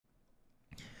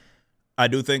I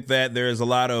do think that there's a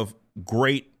lot of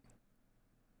great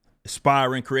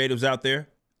aspiring creatives out there,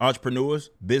 entrepreneurs,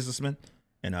 businessmen,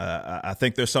 and I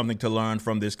think there's something to learn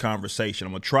from this conversation.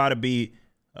 I'm going to try to be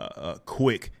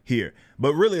quick here,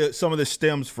 but really some of this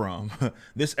stems from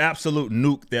this absolute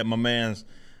nuke that my man's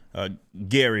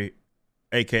Gary,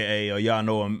 a.k.a. y'all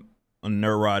know him,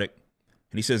 Neurotic.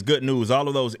 And he says, good news, all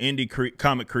of those indie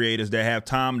comic creators that have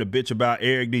time to bitch about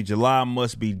Eric D. July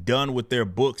must be done with their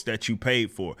books that you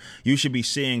paid for. You should be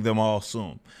seeing them all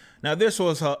soon. Now, this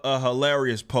was a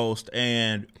hilarious post,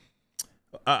 and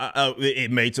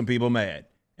it made some people mad.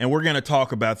 And we're going to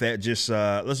talk about that. Just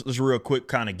let's real quick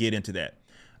kind of get into that.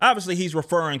 Obviously, he's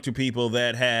referring to people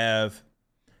that have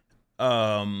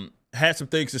had some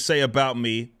things to say about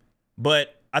me,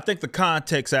 but I think the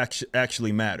context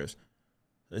actually matters.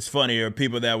 It's funny, there are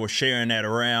people that were sharing that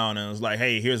around, and it was like,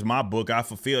 "Hey, here's my book. I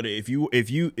fulfilled it.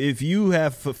 If you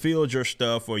have fulfilled your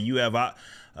stuff, or you have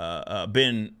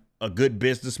been a good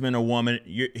businessman or woman,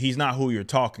 he's not who you're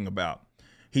talking about.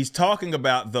 He's talking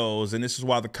about those, and this is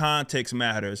why the context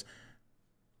matters,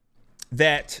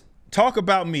 that talk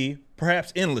about me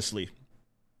perhaps endlessly,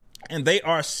 and they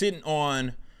are sitting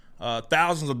on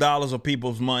thousands of dollars of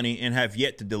people's money and have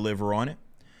yet to deliver on it.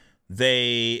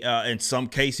 They, in some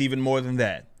case, even more than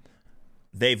that,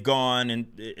 they've gone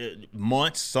in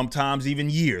months, sometimes even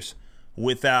years,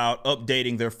 without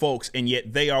updating their folks, and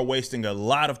yet they are wasting a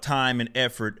lot of time and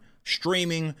effort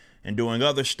streaming and doing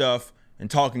other stuff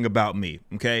and talking about me,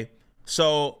 okay?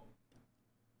 So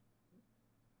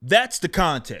that's the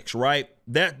context, right?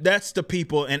 That's the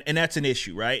people, and that's an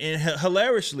issue, right? And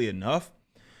hilariously enough,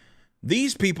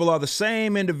 these people are the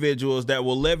same individuals that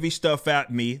will levy stuff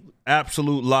at me,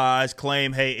 absolute lies,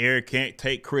 claim, hey, Eric can't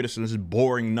take criticism, this is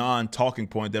boring non-talking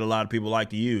point that a lot of people like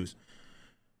to use.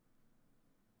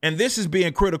 And this is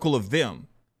being critical of them.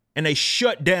 And they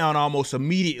shut down almost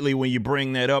immediately when you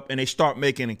bring that up, and they start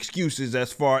making excuses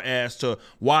as far as to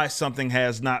why something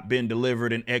has not been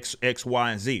delivered in X,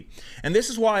 Y, and Z. And this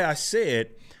is why I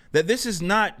said that this is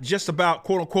not just about,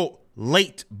 quote unquote,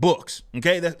 late books.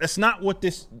 Okay, that's not what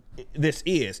this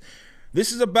is.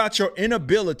 This is about your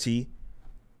inability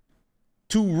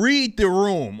to read the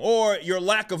room, or your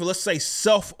lack of, let's say,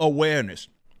 self-awareness.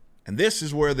 And this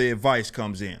is where the advice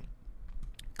comes in.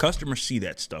 Customers see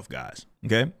that stuff, guys.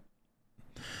 Okay,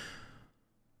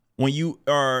 when you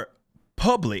are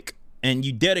public and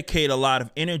you dedicate a lot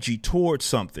of energy towards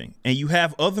something, and you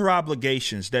have other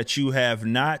obligations that you have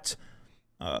not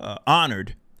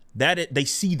honored, they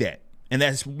see that, and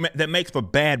that makes for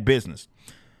bad business.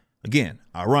 Again,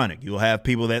 ironic. You'll have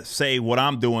people that say what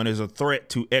I'm doing is a threat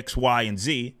to X, Y, and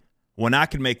Z, when I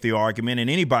can make the argument, and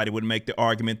anybody would make the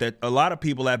argument, that a lot of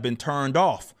people have been turned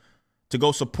off to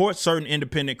go support certain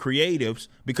independent creatives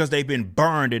because they've been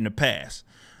burned in the past.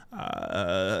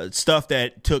 Stuff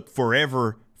that took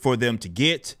forever for them to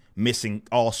get, missing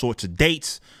all sorts of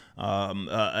dates.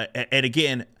 And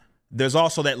again, there's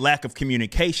also that lack of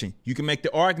communication. You can make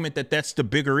the argument that that's the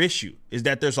bigger issue, is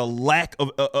that there's a lack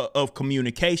of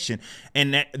communication,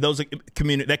 and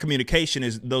that communication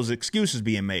is those excuses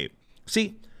being made.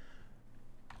 See,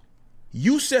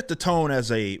 you set the tone as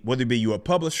whether it be you a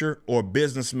publisher or a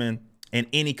businessman in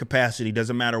any capacity,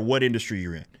 doesn't matter what industry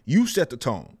you're in. You set the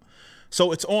tone.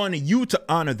 So it's on you to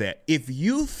honor that. If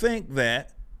you think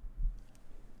that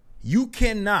you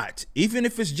cannot, even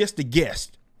if it's just a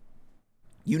guest,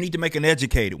 you need to make an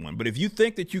educated one. But if you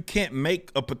think that you can't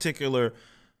make a particular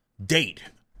date,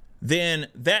 then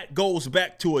that goes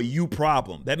back to a you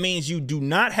problem. That means you do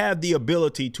not have the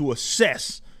ability to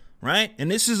assess, right? And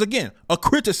this is, again, a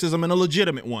criticism and a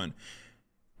legitimate one.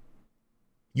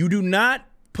 You do not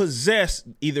possess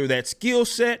either that skill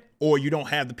set, or you don't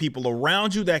have the people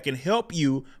around you that can help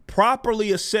you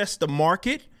properly assess the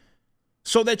market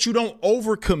so that you don't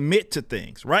overcommit to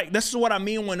things, right? This is what I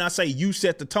mean when I say you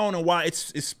set the tone, and why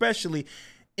it's especially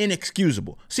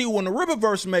inexcusable. See, when the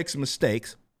Riververse makes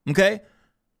mistakes, okay,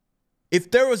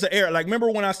 if there was an error, like remember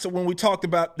when we talked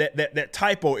about that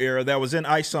typo error that was in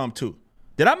ISOM 2,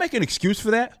 did I make an excuse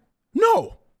for that?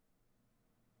 No.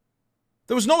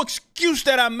 There was no excuse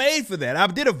that I made for that. I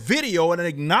did a video and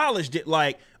acknowledged it,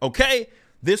 like, okay,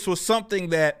 this was something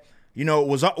that, you know,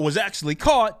 was actually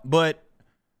caught, but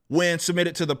when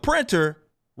submitted to the printer,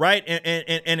 right,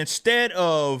 and instead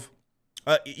of,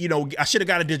 you know, I should have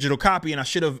got a digital copy, and I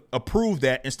should have approved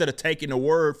that instead of taking the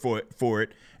word for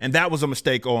it, and that was a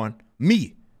mistake on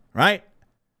me, right?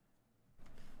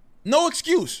 No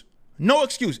excuse. No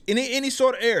excuse. Any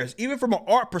sort of errors, even from an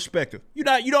art perspective.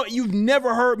 You've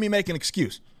never heard me make an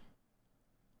excuse.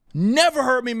 Never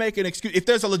heard me make an excuse if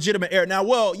there's a legitimate error. Now,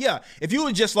 well, yeah, if you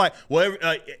were just like, well,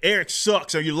 Eric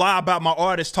sucks, or you lie about my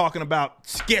artist talking about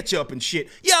SketchUp and shit,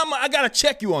 yeah, I got to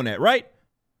check you on that, right?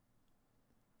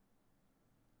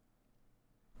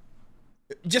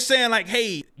 Just saying like,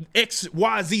 hey,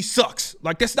 XYZ sucks.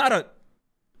 Like, that's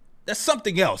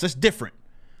something else. That's different.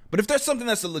 But if there's something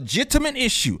that's a legitimate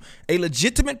issue, a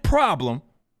legitimate problem,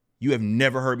 you have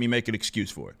never heard me make an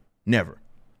excuse for it. Never.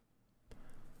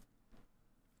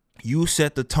 You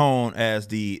set the tone as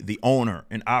the owner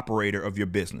and operator of your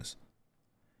business.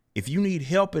 If you need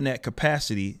help in that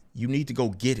capacity, you need to go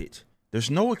get it.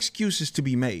 There's no excuses to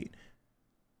be made.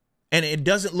 And it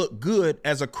doesn't look good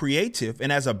as a creative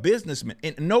and as a businessman.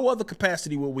 In no other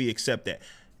capacity will we accept that.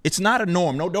 It's not a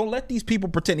norm. No, don't let these people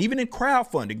pretend. Even in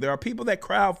crowdfunding, there are people that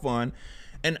crowdfund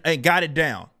and got it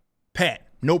down. Pat,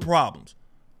 no problems.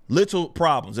 Little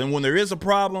problems. And when there is a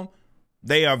problem,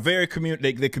 they are very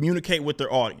they communicate with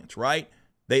their audience, right?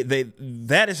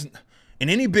 That is in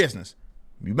any business.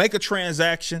 You make a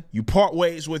transaction, you part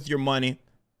ways with your money,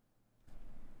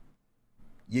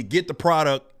 you get the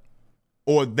product,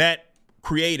 or that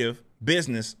creative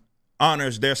business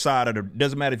honors their side of the.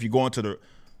 Doesn't matter if you're going to the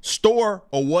store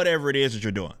or whatever it is that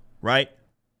you're doing, right?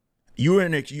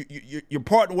 You're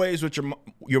parting ways with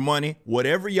your money,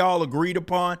 whatever y'all agreed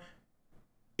upon.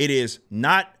 It is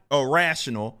not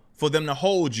irrational for them to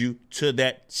hold you to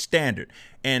that standard.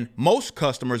 And most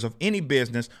customers of any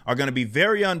business are going to be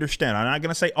very understanding. I'm not going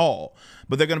to say all,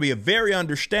 but they're going to be very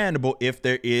understandable if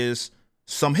there is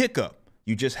some hiccup.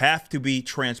 You just have to be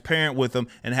transparent with them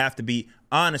and have to be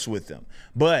honest with them.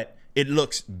 But it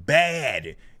looks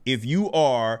bad if you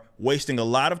are wasting a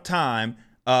lot of time,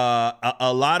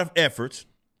 a lot of efforts,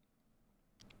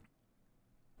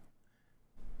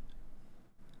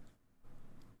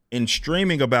 in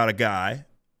streaming about a guy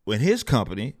when his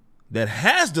company that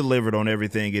has delivered on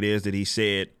everything it is that he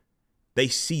said. They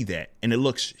see that and it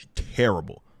looks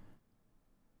terrible,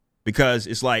 because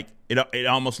it's like it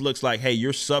almost looks like, hey,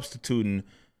 you're substituting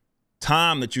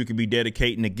time that you could be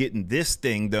dedicating to getting this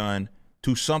thing done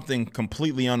to something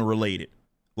completely unrelated,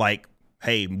 like,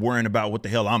 hey, worrying about what the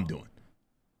hell I'm doing.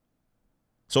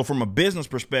 So from a business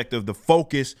perspective, the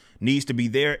focus needs to be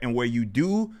there, and where you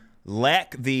do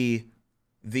lack the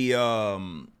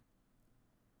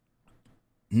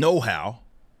know-how,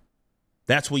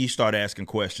 that's when you start asking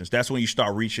questions. That's when you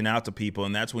start reaching out to people,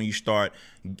 and that's when you start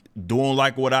doing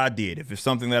like what I did. If it's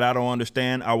something that I don't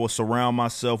understand, I will surround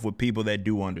myself with people that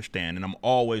do understand, and I'm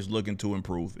always looking to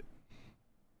improve it.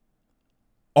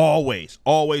 Always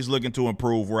looking to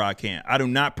improve where I can. I do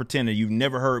not pretend that. You've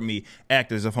never heard me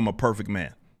act as if I'm a perfect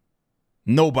man.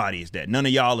 Nobody is that. None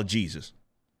of y'all are Jesus.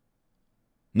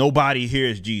 Nobody here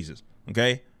is Jesus,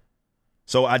 okay?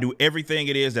 So I do everything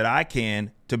it is that I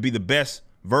can to be the best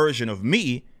version of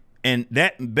me, and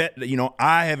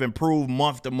I have improved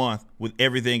month to month with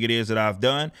everything it is that I've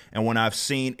done. And when I've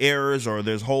seen errors or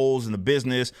there's holes in the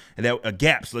business and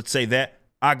gaps, let's say that,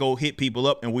 I go hit people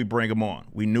up and we bring them on.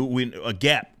 A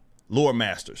gap, Lore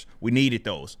Masters, we needed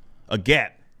those. A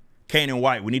gap, Kane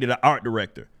White, we needed an art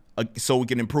director so we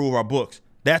can improve our books.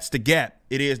 That's the gap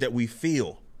it is that we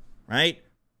feel, right?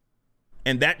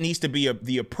 And that needs to be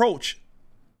the approach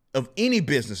of any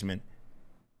businessman.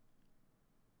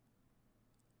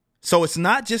 So it's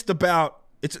not just about,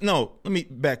 let me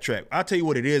backtrack. I'll tell you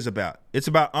what it is about. It's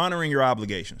about honoring your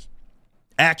obligations,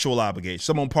 actual obligations.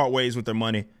 Someone part ways with their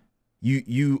money.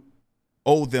 You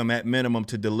owe them at minimum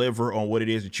to deliver on what it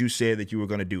is that you said that you were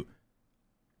going to do.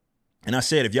 And I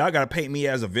said, if y'all got to paint me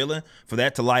as a villain for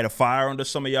that to light a fire under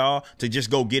some of y'all to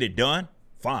just go get it done,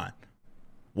 fine.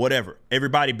 Whatever.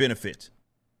 Everybody benefits.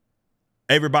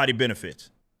 Everybody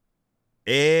benefits.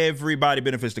 Everybody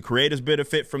benefits. The creators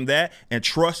benefit from that, and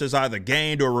trust is either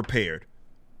gained or repaired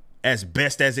as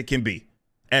best as it can be.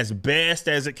 As best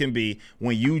as it can be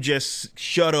when you just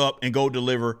shut up and go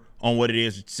deliver on what it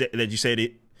is that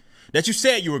you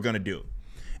said you were going to do.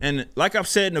 And like I've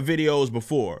said in the videos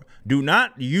before, do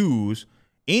not use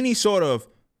any sort of,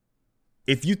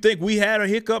 if you think we had a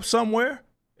hiccup somewhere,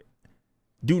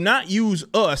 do not use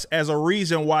us as a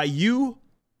reason why you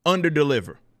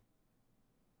underdeliver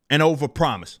and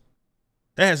overpromise.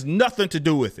 That has nothing to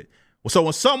do with it. So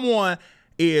when someone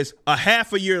is a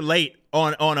half a year late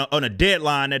on a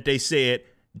deadline that they said,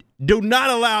 do not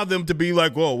allow them to be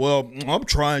like, well, I'm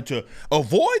trying to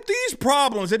avoid these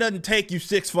problems. It doesn't take you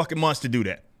 6 fucking months to do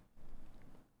that.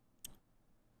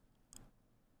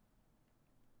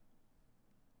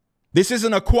 This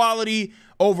isn't a quality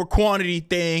over quantity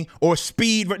thing or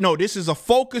speed. No, this is a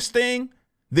focus thing.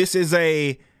 This is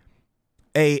this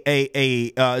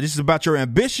is about your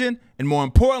ambition, and more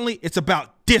importantly, it's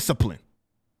about discipline.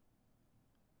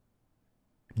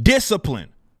 Discipline.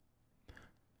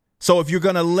 So if you're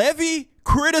going to levy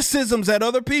criticisms at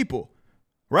other people,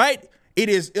 right? It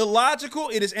is illogical.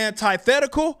 It is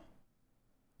antithetical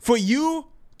for you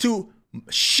to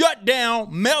shut down,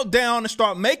 melt down, and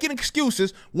start making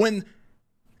excuses when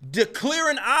the clear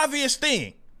and obvious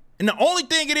thing, and the only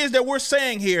thing it is that we're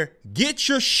saying here, get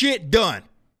your shit done.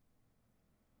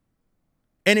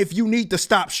 And if you need to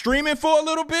stop streaming for a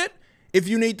little bit, if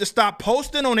you need to stop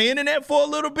posting on the internet for a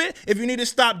little bit, if you need to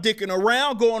stop dicking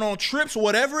around, going on trips,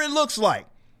 whatever it looks like,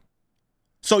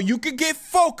 so you can get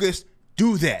focused,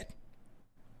 do that.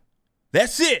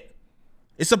 That's it.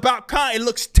 It's about it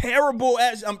looks terrible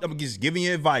as I'm just giving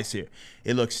you advice here.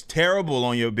 It looks terrible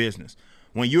on your business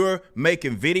when you're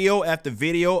making video after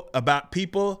video about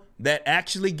people that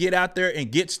actually get out there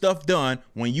and get stuff done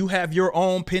when you have your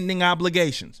own pending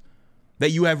obligations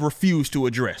that you have refused to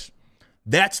address.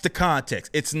 That's the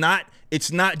context. It's not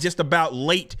just about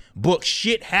late book.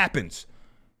 Shit happens.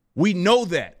 We know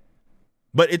that.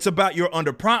 But it's about you're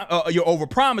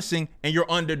overpromising and you're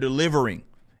under-delivering.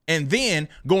 And then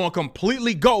going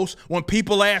completely ghost when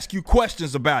people ask you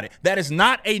questions about it. That is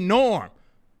not a norm.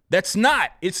 It's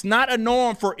not a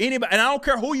norm for anybody. And I don't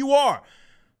care who you are.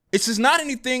 This is not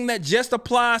anything that just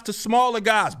applies to smaller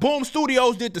guys. Boom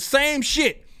Studios did the same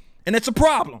shit. And it's a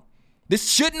problem. This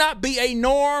should not be a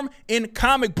norm in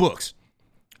comic books.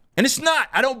 And it's not.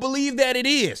 I don't believe that it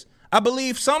is. I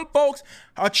believe some folks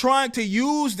are trying to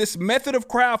use this method of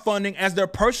crowdfunding as their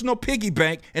personal piggy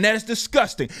bank, and that is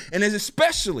disgusting. And it is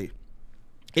especially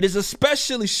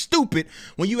stupid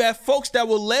when you have folks that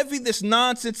will levy this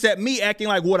nonsense at me acting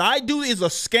like what I do is a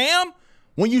scam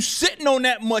when you sitting on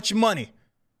that much money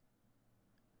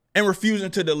and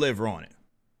refusing to deliver on it.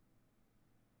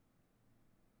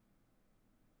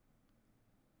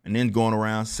 And then going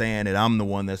around saying that I'm the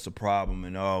one that's the problem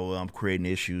and, oh, well, I'm creating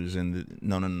issues. And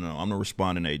no. I'm the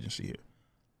responding agency here.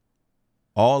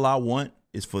 All I want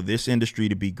is for this industry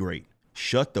to be great.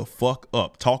 Shut the fuck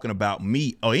up talking about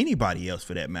me or anybody else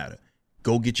for that matter.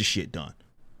 Go get your shit done.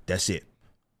 That's it.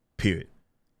 Period.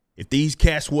 If these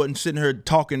cats wasn't sitting here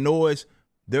talking noise,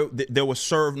 they were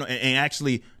serving and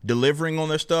actually delivering on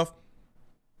their stuff,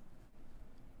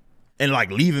 and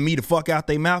like leaving me the fuck out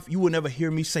their mouth, you will never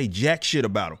hear me say jack shit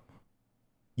about them.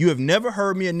 You have never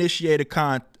heard me initiate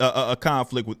a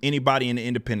conflict with anybody in the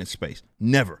independent space.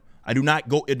 Never. I do not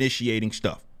go initiating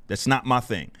stuff. That's not my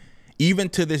thing. Even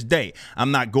to this day,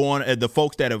 I'm not going at the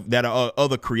folks that are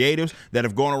other creatives that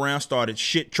have gone around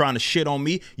trying to shit on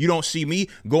me. You don't see me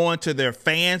going to their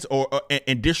fans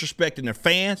and disrespecting their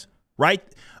fans, right?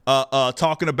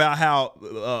 Talking about how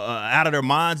out of their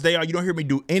minds they are. You don't hear me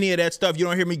do any of that stuff. You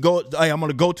don't hear me go, hey, I'm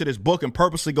going to go to this book and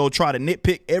purposely go try to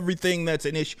nitpick everything that's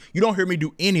an issue. You don't hear me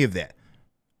do any of that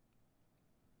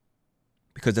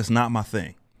because that's not my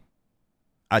thing.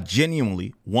 I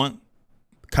genuinely want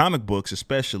comic books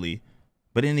especially,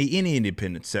 but in any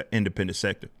independent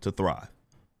sector to thrive.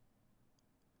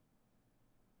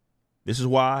 This is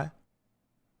why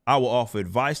I will offer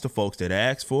advice to folks that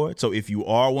ask for it. So if you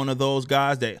are one of those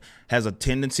guys that has a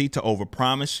tendency to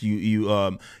overpromise,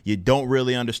 you don't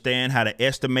really understand how to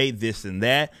estimate this and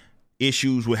that,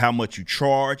 issues with how much you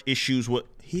charge, issues with,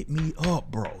 hit me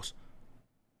up, bros.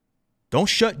 Don't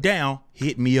shut down,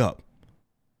 hit me up.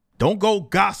 Don't go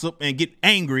gossip and get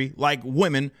angry like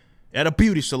women at a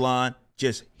beauty salon.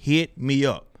 Just hit me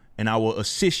up. And I will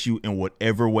assist you in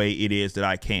whatever way it is that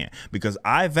I can, because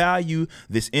I value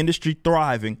this industry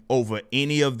thriving over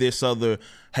any of this other,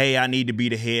 hey, I need to be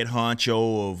the head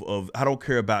honcho of I don't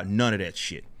care about none of that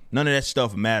shit. None of that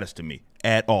stuff matters to me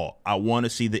at all. I want to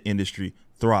see the industry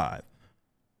thrive.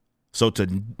 So to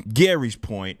Gary's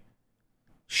point,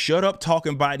 shut up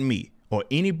talking about me or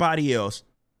anybody else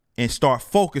and start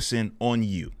focusing on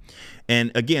you. And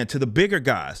again, to the bigger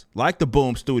guys like the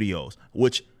Boom Studios,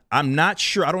 which I'm not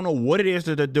sure. I don't know what it is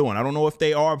that they're doing. I don't know if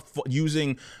they are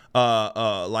using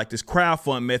like this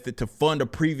crowdfund method to fund a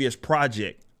previous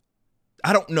project.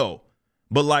 I don't know.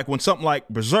 But like when something like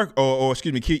Berserk or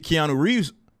excuse me, Keanu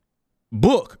Reeves'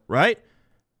 book, right?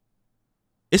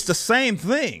 It's the same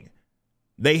thing.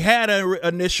 They had an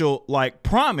initial like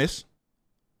promise.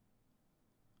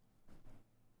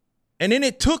 And then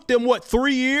it took them, what,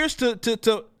 3 years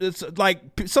to like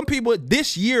some people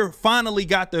this year finally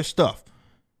got their stuff.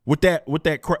 With that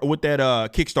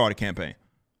Kickstarter campaign.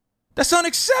 That's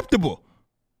unacceptable.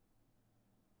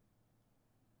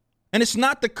 And it's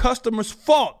not the customer's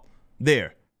fault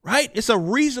there, right? It's a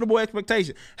reasonable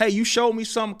expectation. Hey, you showed me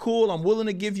something cool. I'm willing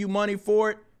to give you money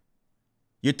for it.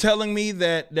 You're telling me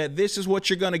that this is what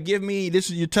you're going to give me.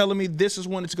 You're telling me this is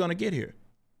when it's going to get here.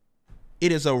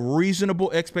 It is a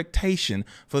reasonable expectation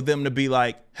for them to be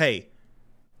like, hey,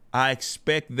 I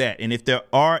expect that. And if there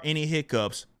are any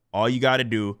hiccups, all you got to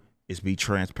do is be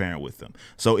transparent with them.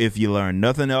 So if you learn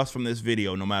nothing else from this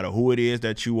video, no matter who it is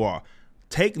that you are,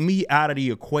 take me out of the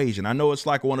equation. I know it's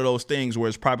like one of those things where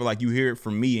it's probably like you hear it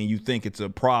from me and you think it's a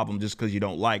problem just because you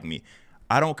don't like me.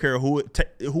 I don't care who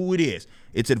it is.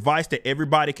 It's advice that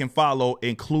everybody can follow,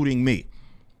 including me.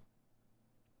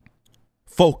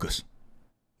 Focus.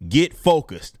 Get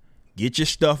focused. Get your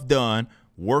stuff done.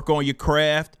 Work on your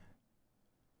craft.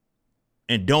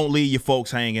 And don't leave your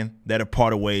folks hanging that are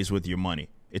parted ways with your money.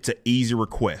 It's an easy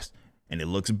request. And it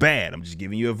looks bad. I'm just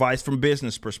giving you advice from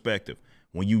business perspective.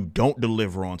 When you don't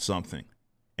deliver on something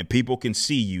and people can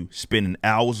see you spending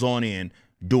hours on end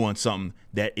doing something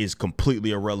that is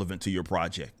completely irrelevant to your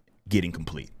project getting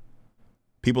complete.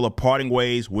 People are parting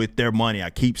ways with their money. I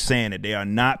keep saying it. They are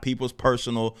not people's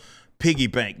personal piggy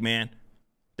bank, man.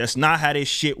 That's not how this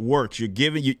shit works.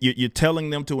 You're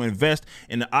telling them to invest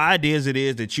in the ideas it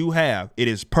is that you have. It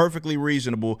is perfectly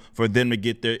reasonable for them to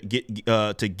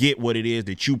get what it is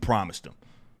that you promised them.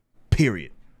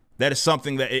 Period. That is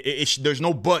something that there's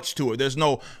no buts to it. There's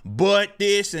no but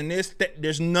this and this.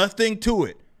 There's nothing to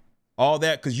it. All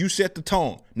that because you set the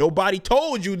tone. Nobody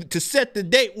told you to set the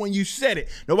date when you set it.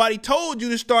 Nobody told you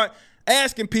to start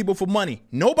asking people for money.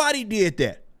 Nobody did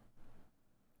that.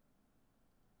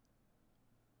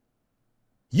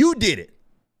 You did it.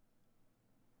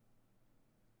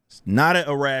 It's not an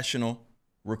irrational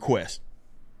request.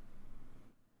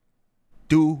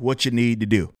 Do what you need to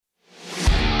do.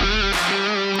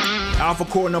 Alpha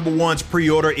Core #1's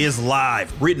pre-order is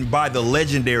live. Written by the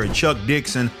legendary Chuck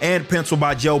Dixon and penciled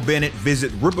by Joe Bennett.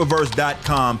 Visit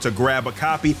Rippaverse.com to grab a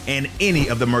copy and any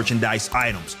of the merchandise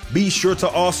items. Be sure to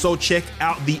also check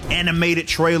out the animated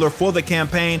trailer for the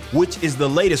campaign, which is the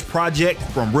latest project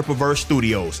from Rippaverse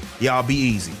Studios. Y'all be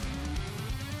easy.